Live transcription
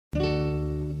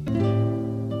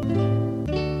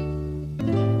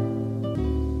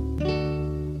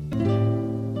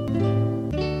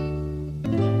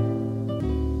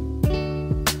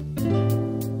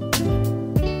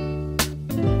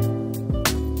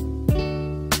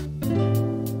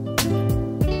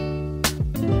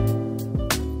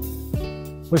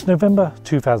Well, it's November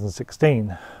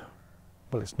 2016.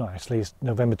 Well, it's not actually, it's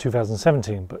November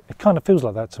 2017, but it kind of feels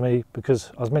like that to me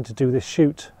because I was meant to do this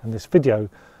shoot and this video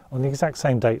on the exact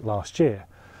same date last year.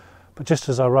 But just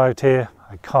as I arrived here,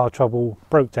 I had car trouble,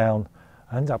 broke down,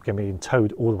 and ended up getting being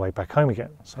towed all the way back home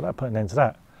again. So that put an end to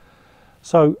that.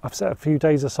 So I've set a few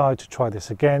days aside to try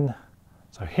this again.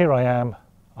 So here I am,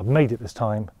 I've made it this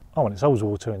time. Oh, and it's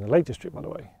Ullswater in the Lake District, by the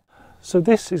way. So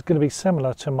this is going to be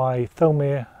similar to my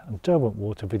Thirlmere and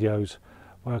Derwentwater videos,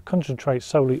 where I concentrate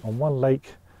solely on one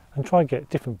lake and try and get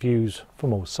different views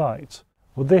from all sides.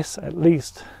 Well, this at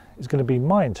least is going to be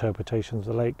my interpretation of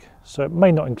the lake, so it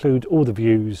may not include all the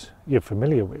views you're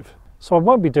familiar with. So I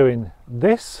won't be doing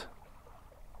this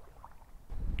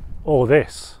or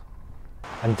this,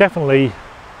 and definitely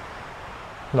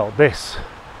not this.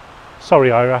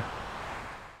 Sorry, Ira.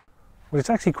 Well, it's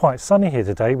actually quite sunny here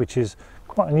today, which is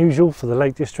quite unusual for the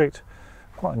Lake District,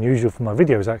 quite unusual for my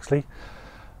videos actually.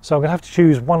 So I'm going to have to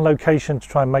choose one location to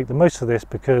try and make the most of this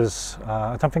because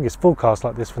I don't think it's forecast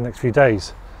like this for the next few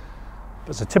days.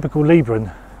 But as a typical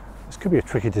Libran, this could be a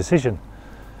tricky decision.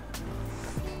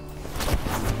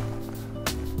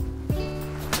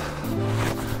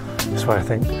 This way, I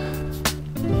think.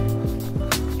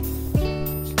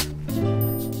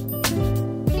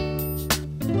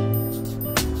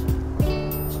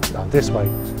 No, this way.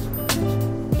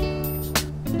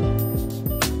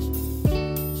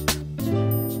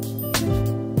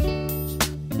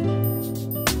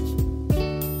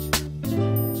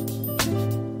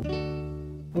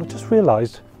 Well, I just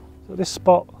realised that this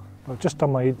spot, I've just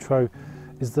done my intro,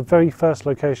 is the very first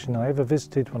location I ever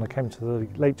visited when I came to the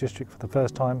Lake District for the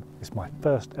first time. It's my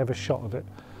first ever shot of it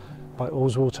by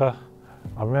Ullswater.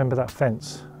 I remember that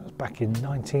fence. It was back in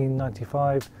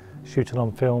 1995, shooting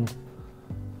on film.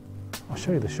 I'll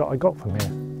show you the shot I got from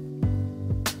here.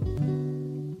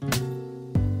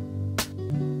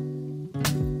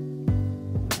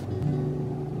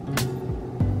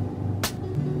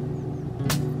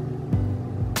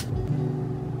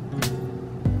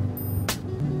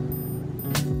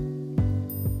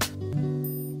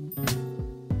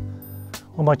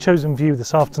 Well, my chosen view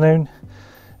this afternoon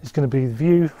is going to be the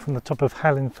view from the top of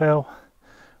Hallin Fell,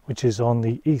 which is on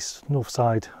the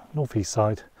northeast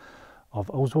side of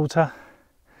Ullswater.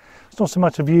 It's not so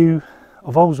much a view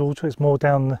of Ullswater, it's more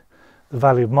down the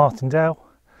valley of Martindale,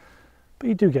 but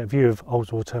you do get a view of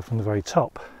Ullswater from the very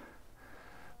top.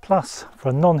 Plus, for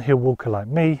a non-hill walker like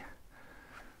me,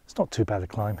 it's not too bad a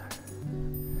climb.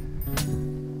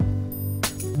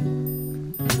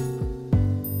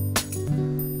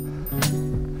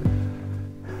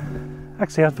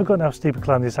 Actually, I'd forgotten how steep a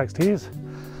climb this actually is.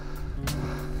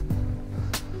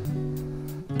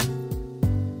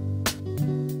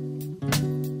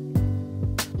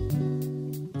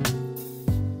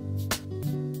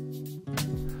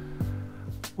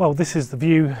 Well, this is the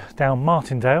view down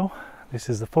Martindale. This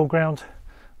is the foreground,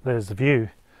 there's the view.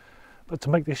 But to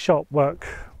make this shot work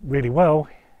really well,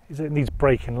 is it needs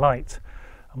breaking light.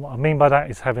 And what I mean by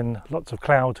that is having lots of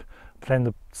cloud, but then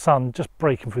the sun just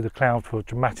breaking through the cloud for a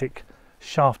dramatic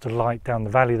shaft of light down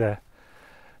the valley there.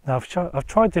 Now I've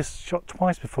tried this shot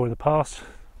twice before in the past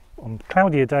on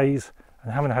cloudier days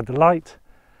and haven't had the light,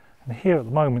 and here at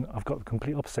the moment I've got the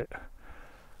complete opposite.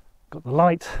 Got the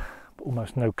light but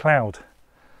almost no cloud,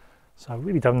 so I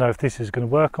really don't know if this is going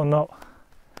to work or not,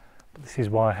 but this is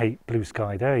why I hate blue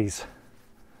sky days.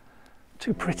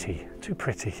 Too pretty, too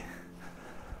pretty.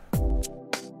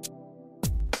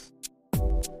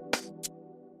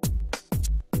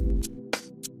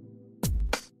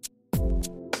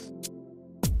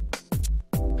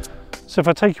 So if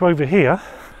I take you over here,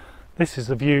 this is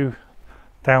the view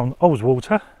down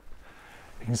Ullswater.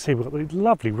 You can see we've got these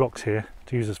lovely rocks here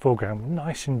to use as foreground,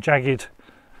 nice and jagged,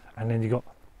 and then you've got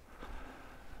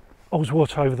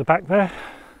Ullswater over the back there.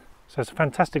 So it's a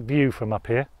fantastic view from up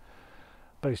here,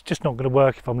 but it's just not going to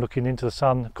work if I'm looking into the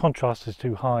sun. The contrast is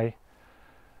too high.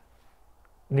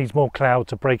 It needs more cloud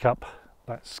to break up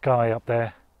that sky up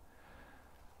there,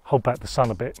 hold back the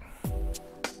sun a bit.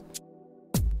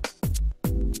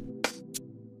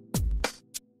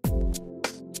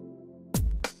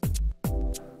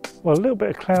 Well, a little bit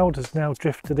of cloud has now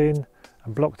drifted in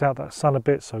and blocked out that sun a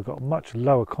bit, so I've got a much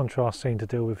lower contrast scene to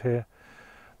deal with here.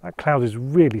 That cloud is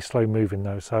really slow moving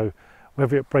though, so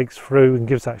whether it breaks through and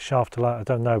gives that shaft of light, I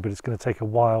don't know, but it's going to take a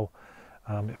while.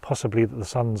 Possibly that the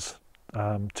sun's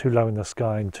too low in the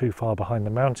sky and too far behind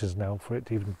the mountains now for it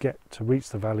to even get to reach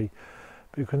the valley.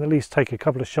 But you can at least take a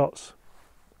couple of shots,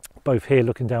 both here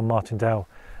looking down Martindale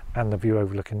and the view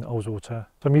overlooking Ullswater.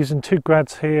 So I'm using two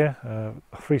grads here,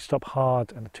 a 3-stop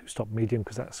hard and a 2-stop medium,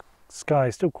 because that sky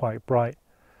is still quite bright.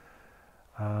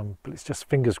 but it's just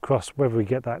fingers crossed whether we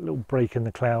get that little break in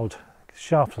the cloud,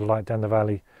 shaft of light down the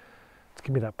valley to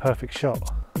give me that perfect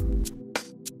shot.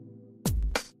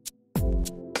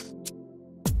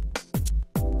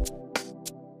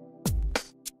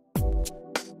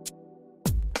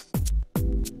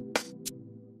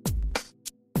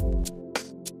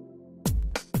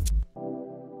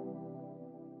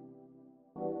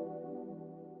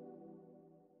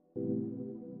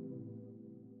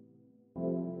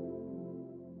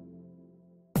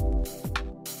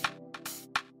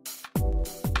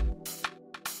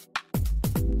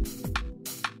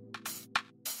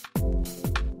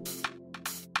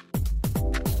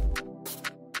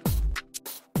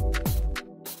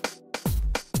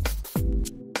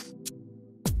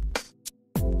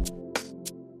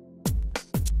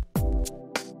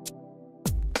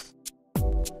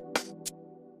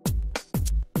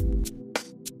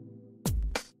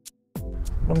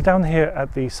 I'm down here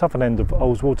at the southern end of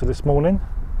Ullswater this morning.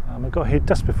 I got here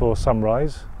just before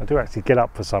sunrise. I do actually get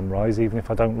up for sunrise, even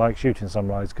if I don't like shooting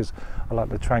sunrise, because I like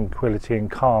the tranquility and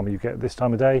calm you get at this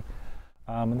time of day.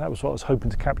 And that was what I was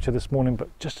hoping to capture this morning,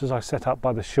 but just as I set up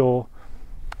by the shore,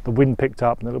 the wind picked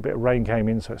up and a little bit of rain came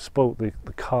in, so it spoilt the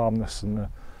calmness and the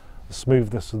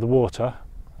smoothness of the water.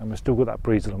 And we've still got that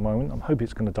breeze at the moment. I'm hoping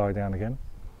it's going to die down again.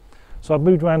 So I've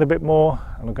moved around a bit more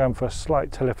and I'm going for a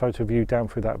slight telephoto view down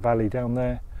through that valley down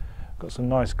there. Got some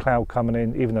nice cloud coming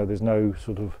in, even though there's no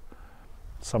sort of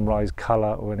sunrise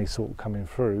colour or any sort coming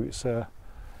through. It's a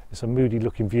moody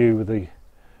looking view with the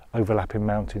overlapping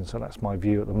mountains, so that's my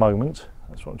view at the moment.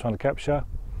 That's what I'm trying to capture.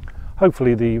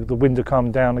 Hopefully the wind will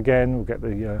calm down again, we'll get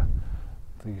the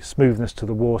smoothness to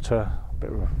the water, a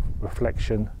bit of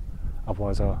reflection.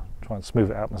 Otherwise I'll try and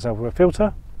smooth it out myself with a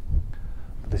filter.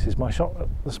 This is my shot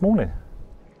this morning.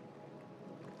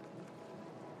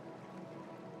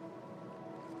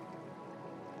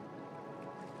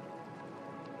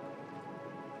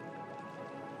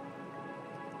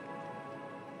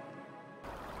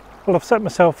 Well, I've set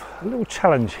myself a little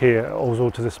challenge here at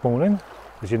Ullswater this morning.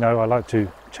 As you know, I like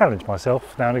to challenge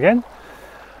myself now and again.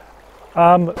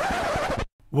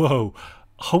 Whoa,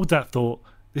 hold that thought.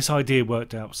 This idea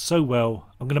worked out so well,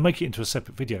 I'm going to make it into a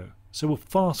separate video. So we'll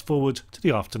fast forward to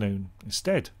the afternoon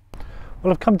instead.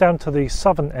 Well, I've come down to the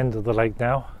southern end of the lake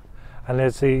now, and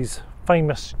there's these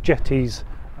famous jetties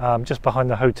just behind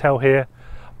the hotel here.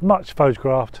 Much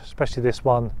photographed, especially this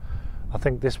one. I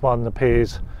think this one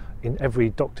appears in every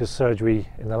doctor's surgery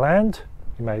in the land.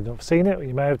 You may not have seen it, or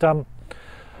you may have done.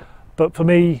 But for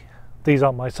me, these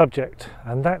aren't my subject,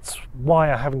 and that's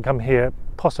why I haven't come here.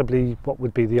 Possibly what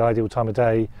would be the ideal time of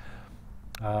day.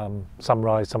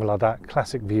 Sunrise, something like that,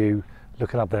 classic view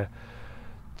looking up there.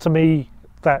 To me,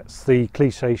 that's the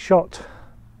cliche shot,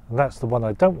 and that's the one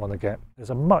I don't want to get. There's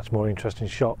a much more interesting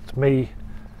shot. To me,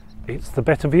 it's the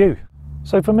better view.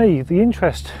 So for me, the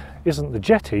interest isn't the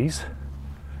jetties,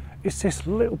 it's this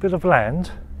little bit of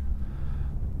land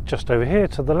just over here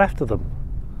to the left of them.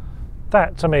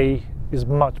 That to me is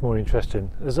much more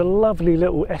interesting. There's a lovely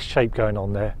little S shape going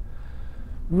on there.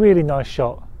 Really nice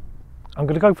shot. I'm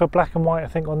going to go for black and white, I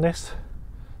think, on this.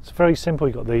 It's very simple.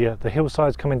 You've got the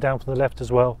hillsides coming down from the left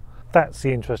as well. That's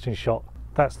the interesting shot.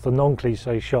 That's the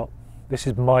non-cliche shot. This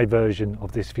is my version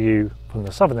of this view from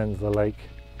the southern end of the lake.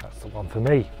 That's the one for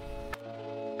me.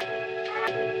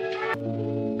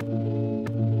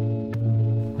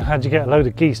 How'd you get a load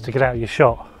of geese to get out of your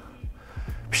shot?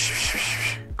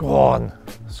 Go on,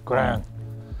 scram.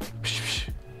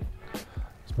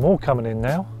 There's more coming in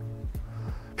now.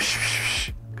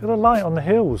 Got a light on the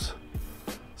hills.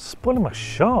 Spoiling my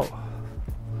shot.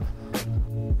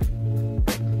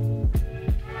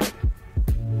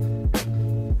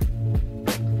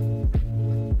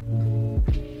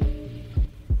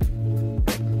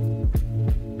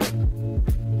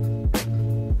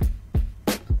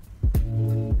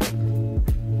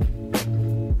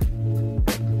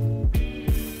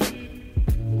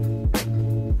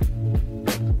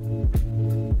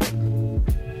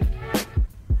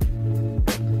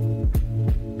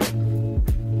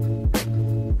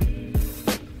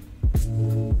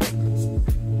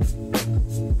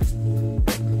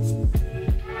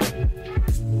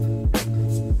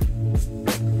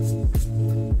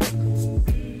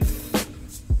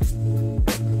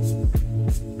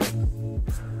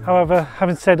 However,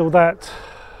 having said all that,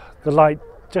 the light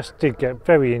just did get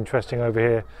very interesting over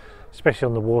here, especially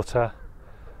on the water.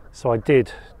 So I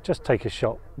did just take a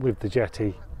shot with the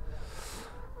jetty.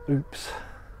 Oops,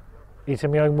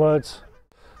 eating my own words.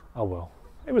 Oh well,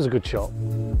 it was a good shot.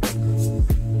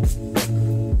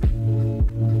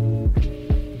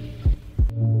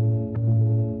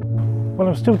 Well,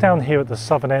 I'm still down here at the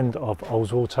southern end of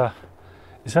Ullswater.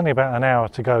 It's only about an hour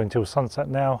to go until sunset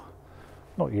now.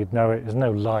 Not you'd know it, there's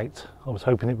no light. I was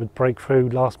hoping it would break through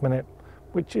last minute,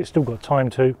 which it's still got time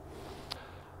to.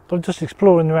 But I'm just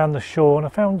exploring around the shore and I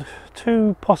found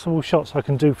two possible shots I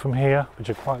can do from here, which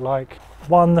I quite like.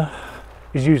 One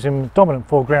is using dominant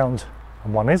foreground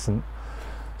and one isn't.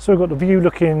 So we've got the view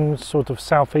looking sort of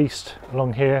southeast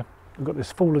along here. We've got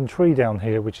this fallen tree down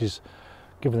here, which is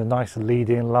giving a nice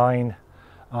lead-in line.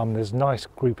 There's a nice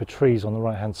group of trees on the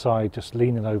right hand side just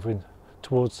leaning over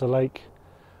towards the lake.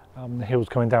 The hill's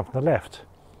coming down from the left.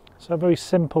 So a very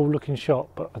simple looking shot,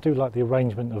 but I do like the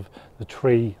arrangement of the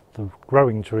tree, the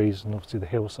growing trees, and obviously the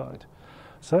hillside.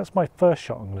 So that's my first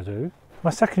shot I'm going to do. My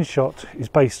second shot is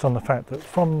based on the fact that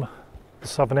from the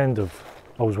southern end of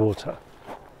Ullswater,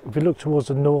 if you look towards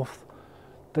the north,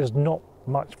 there's not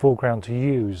much foreground to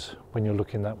use when you're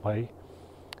looking that way.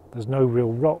 There's no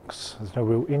real rocks, there's no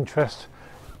real interest.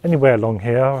 Anywhere along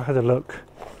here, I had a look,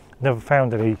 never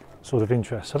found any sort of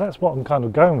interest. So that's what I'm kind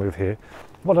of going with here.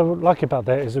 What I like about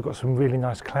that is I've got some really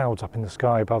nice clouds up in the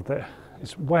sky above there.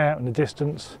 It's way out in the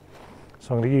distance,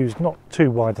 so I'm going to use not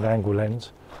too wide an angle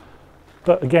lens.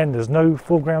 But again, there's no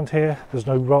foreground here, there's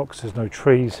no rocks, there's no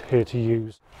trees here to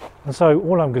use. And so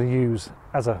all I'm going to use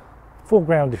as a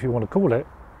foreground, if you want to call it,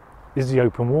 is the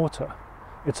open water.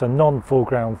 It's a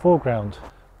non-foreground foreground,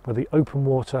 where the open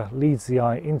water leads the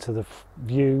eye into the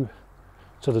view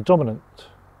to the dominant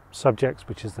subjects,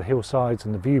 which is the hillsides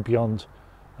and the view beyond,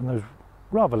 and those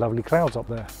rather lovely clouds up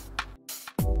there.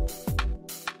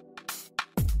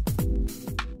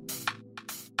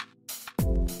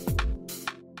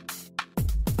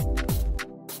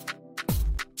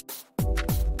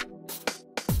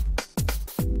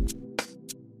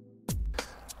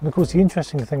 And of course the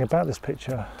interesting thing about this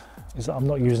picture is that I'm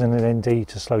not using an ND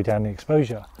to slow down the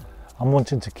exposure. I'm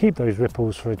wanting to keep those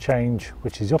ripples for a change,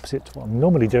 which is the opposite to what I'm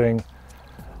normally doing,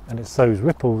 and it's those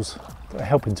ripples that are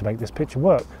helping to make this picture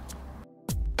work.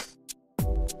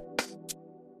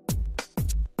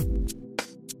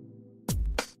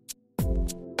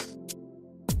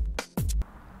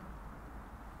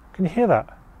 Can you hear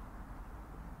that?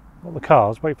 Not the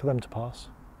cars, wait for them to pass.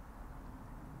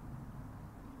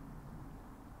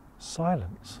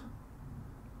 Silence.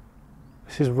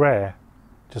 This is rare,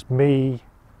 just me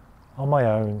on my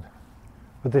own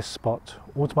with this spot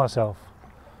all to myself.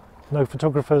 No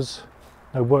photographers,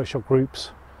 no workshop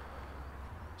groups.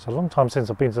 It's a long time since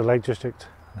I've been to the Lake District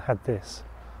and had this.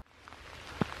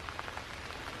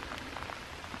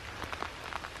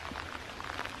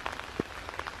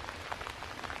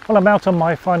 Well, I'm out on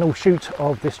my final shoot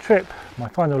of this trip, my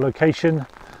final location.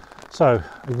 So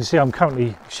you can see I'm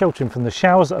currently sheltering from the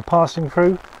showers that are passing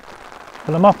through.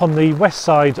 And I'm up on the west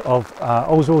side of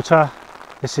Ullswater.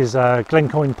 This is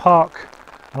Glencoyne Park,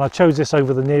 and I chose this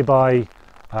over the nearby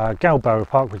Galbarrow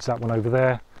Park, which is that one over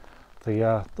there.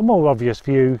 The more obvious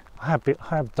view. I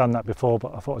have done that before,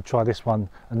 but I thought I'd try this one,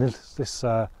 and this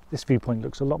viewpoint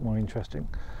looks a lot more interesting.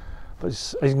 But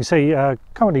as you can see,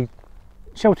 currently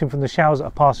sheltering from the showers that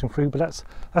are passing through, but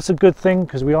that's a good thing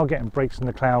because we are getting breaks in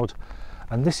the cloud,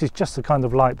 and this is just the kind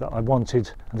of light that I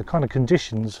wanted and the kind of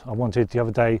conditions I wanted the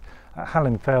other day at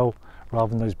Hallenfell rather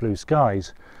than those blue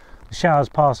skies. The showers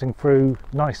passing through,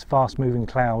 nice fast moving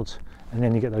clouds, and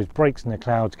then you get those breaks in the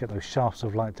clouds, get those shafts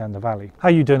of light down the valley. How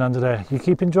are you doing under there? You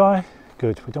keeping dry?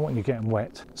 Good, we don't want you getting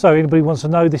wet. So anybody wants to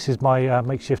know, this is my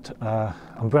makeshift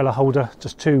umbrella holder,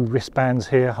 just two wristbands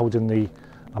here holding the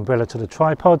umbrella to the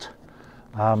tripod.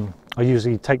 I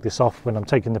usually take this off when I'm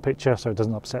taking the picture so it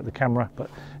doesn't upset the camera, but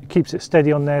it keeps it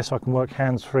steady on there so I can work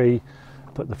hands-free,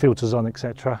 put the filters on,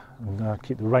 etc., and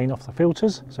keep the rain off the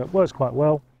filters, so it works quite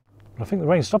well. I think the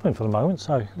rain's stopping for the moment,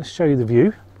 so let's show you the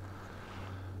view.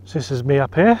 So this is me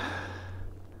up here,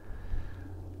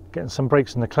 getting some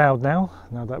breaks in the cloud now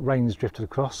that rain's drifted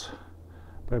across,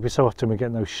 but every so often we're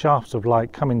getting those shafts of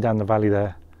light coming down the valley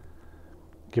there,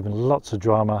 giving lots of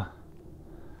drama.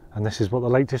 And this is what the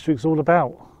Lake District's all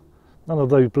about. None of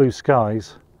those blue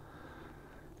skies.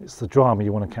 It's the drama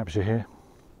you want to capture here.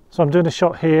 So I'm doing a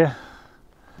shot here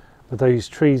with those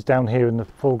trees down here in the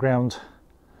foreground.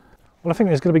 Well, I think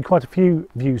there's going to be quite a few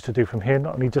views to do from here,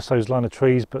 not only just those line of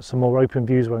trees, but some more open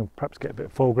views where I can perhaps get a bit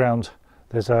of foreground.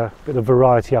 There's a bit of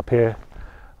variety up here.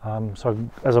 So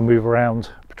as I move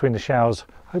around between the showers,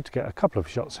 I hope to get a couple of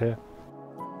shots here.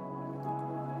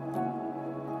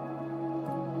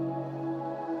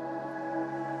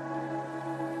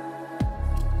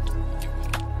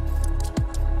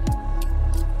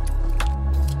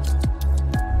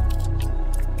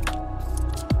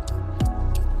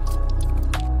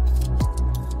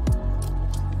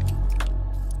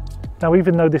 Now,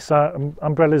 even though this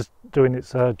umbrella's doing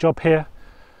its job here,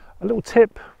 A little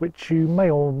tip which you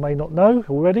may or may not know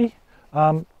already,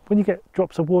 when you get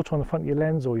drops of water on the front of your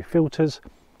lens or your filters,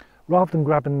 rather than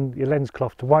grabbing your lens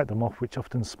cloth to wipe them off, which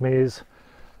often smears,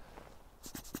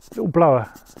 little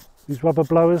blower, these rubber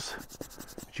blowers,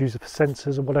 which use it for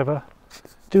sensors or whatever,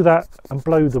 do that and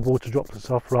blow the water droplets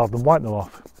off rather than wipe them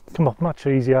off. Come off much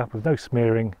easier with no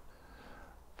smearing,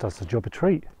 does the job a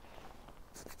treat.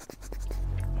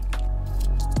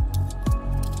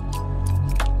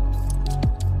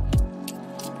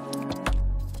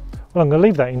 Well, I'm going to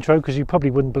leave that intro because you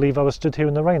probably wouldn't believe I was stood here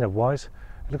in the rain otherwise.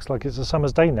 It looks like it's a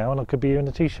summer's day now and I could be here in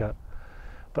a t-shirt.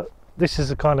 But this is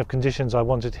the kind of conditions I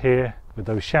wanted here, with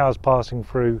those showers passing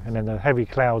through and then the heavy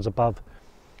clouds above.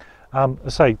 I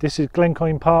say, this is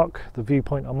Glencoyne Park, the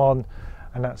viewpoint I'm on,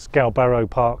 and that's Galbarrow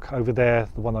Park over there,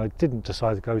 the one I didn't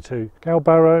decide to go to.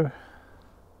 Galbarrow,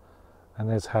 and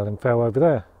there's Hallam Fell over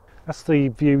there. That's the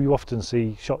view you often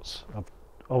see shots of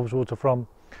Ullswater from.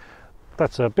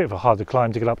 That's a bit of a harder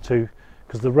climb to get up to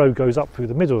because the road goes up through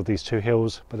the middle of these two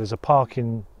hills, but there's a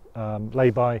parking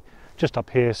lay-by just up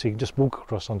here, so you can just walk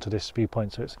across onto this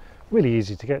viewpoint, so it's really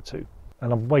easy to get to.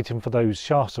 And I'm waiting for those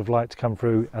shafts of light to come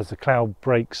through as the cloud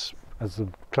breaks, as the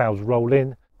clouds roll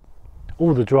in.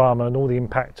 All the drama and all the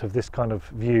impact of this kind of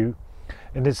view,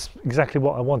 and it's exactly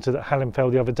what I wanted at Hallam Fell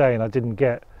the other day and I didn't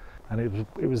get. And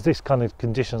it was this kind of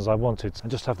conditions I wanted,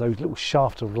 and just have those little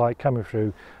shafts of light coming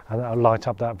through and that'll light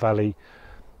up that valley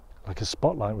like a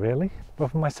spotlight really. Well,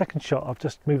 for my second shot I've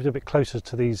just moved a bit closer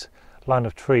to these line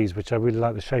of trees which I really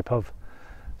like the shape of,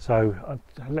 so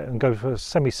I let them go for a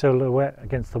semi-silhouette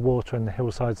against the water and the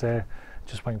hillsides there,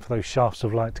 just waiting for those shafts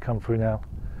of light to come through now.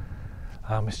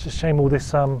 It's just a shame all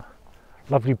this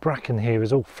lovely bracken here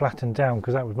is all flattened down,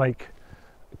 because that would make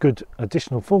a good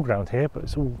additional foreground here, but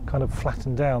it's all kind of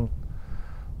flattened down.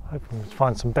 Hoping to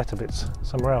find some better bits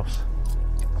somewhere else.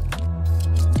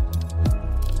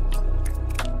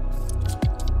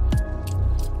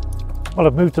 Well,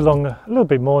 I've moved along a little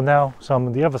bit more now, so I'm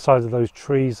on the other side of those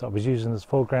trees I was using as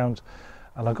foreground,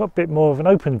 and I've got a bit more of an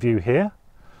open view here.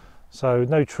 So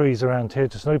no trees around here,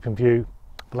 just an open view.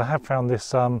 But I have found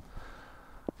this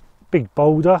big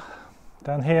boulder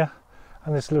down here,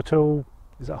 and this little,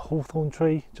 is that a hawthorn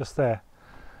tree just there?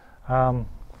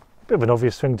 Bit of an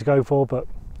obvious thing to go for, but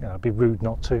you know, it'd be rude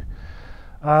not to.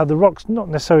 The rock's not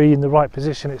necessarily in the right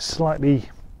position, it's slightly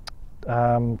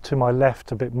to my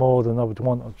left a bit more than I would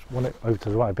want. I just want it over to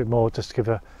the right a bit more, just to give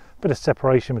a bit of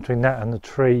separation between that and the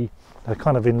tree. They're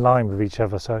kind of in line with each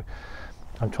other, so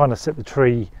I'm trying to set the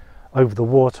tree over the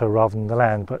water rather than the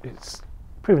land, but it's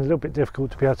proving a little bit difficult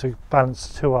to be able to balance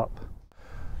the two up.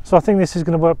 So I think this is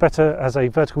going to work better as a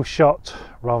vertical shot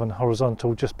rather than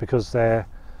horizontal, just because they're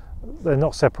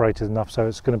not separated enough, so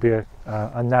it's going to be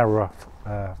a narrower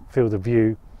field of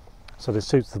view, so this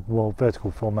suits the more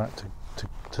vertical format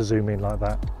to zoom in like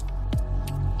that.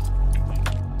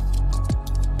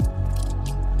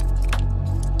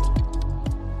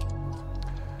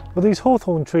 Well, these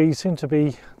hawthorn trees seem to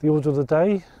be the order of the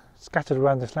day, scattered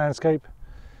around this landscape,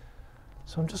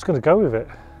 so I'm just going to go with it.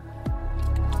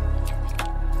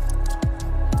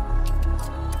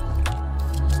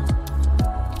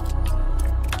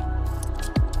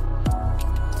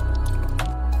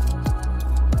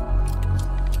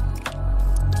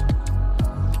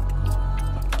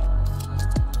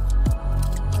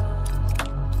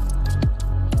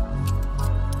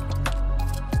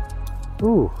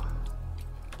 Ooh,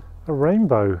 a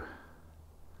rainbow.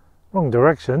 Wrong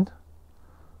direction.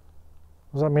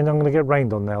 Does that mean I'm going to get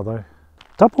rained on now though?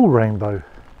 Double rainbow.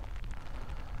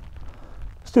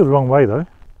 Still the wrong way though.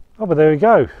 Oh, but there we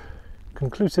go.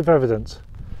 Conclusive evidence.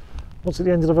 What's at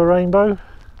the end of a rainbow?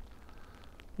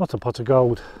 Not a pot of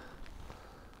gold.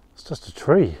 It's just a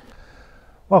tree.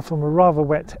 Well, from a rather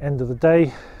wet end of the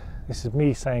day, this is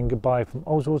me saying goodbye from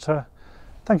Ullswater.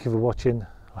 Thank you for watching.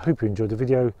 I hope you enjoyed the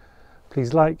video.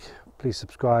 Please like, please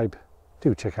subscribe,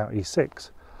 do check out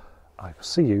E6. I will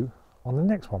see you on the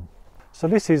next one. So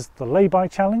this is the lay-by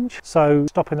challenge. So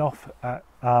stopping off at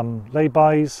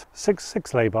lay-bys,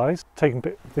 six lay-bys.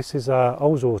 This is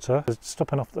Ullswater.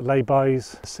 Stopping off at the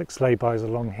lay-bys, 6 lay-bys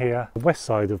along here, the west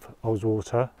side of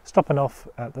Ullswater. Stopping off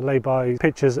at the lay-bys,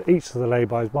 pictures at each of the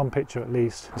lay-bys, 1 picture at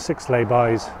least. 6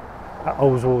 lay-bys at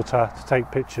Ullswater to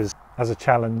take pictures as a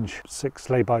challenge, 6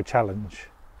 lay-by challenge.